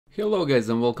Hello guys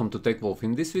and welcome to TechWolf.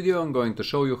 In this video I'm going to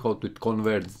show you how to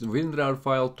convert Winrar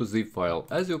file to zip file.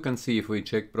 As you can see, if we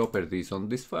check properties on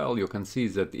this file, you can see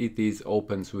that it is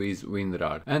opens with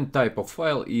Winrar and type of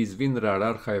file is Winrar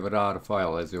archive rar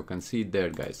file, as you can see there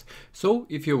guys. So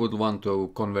if you would want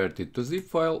to convert it to zip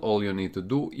file, all you need to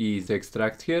do is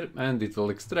extract here and it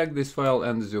will extract this file,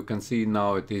 and as you can see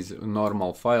now it is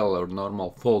normal file or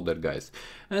normal folder guys.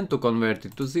 And to convert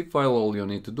it to zip file, all you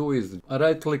need to do is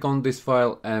right click on this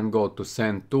file and go to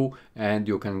send to, and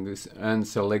you can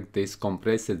select this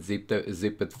compressed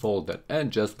zipped folder and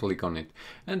just click on it,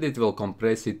 and it will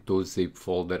compress it to zip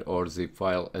folder or zip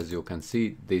file, as you can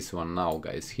see this one now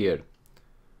guys here.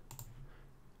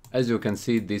 As you can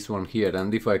see this one here,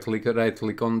 and if I right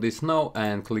click on this now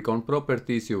and click on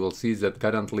properties, you will see that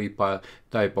currently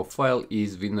type of file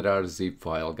is Winrar zip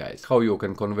file guys. How you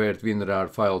can convert Winrar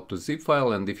file to zip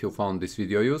file, and if you found this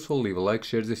video useful, leave a like,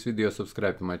 share this video,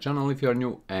 subscribe to my channel if you are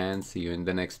new, and see you in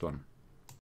the next one.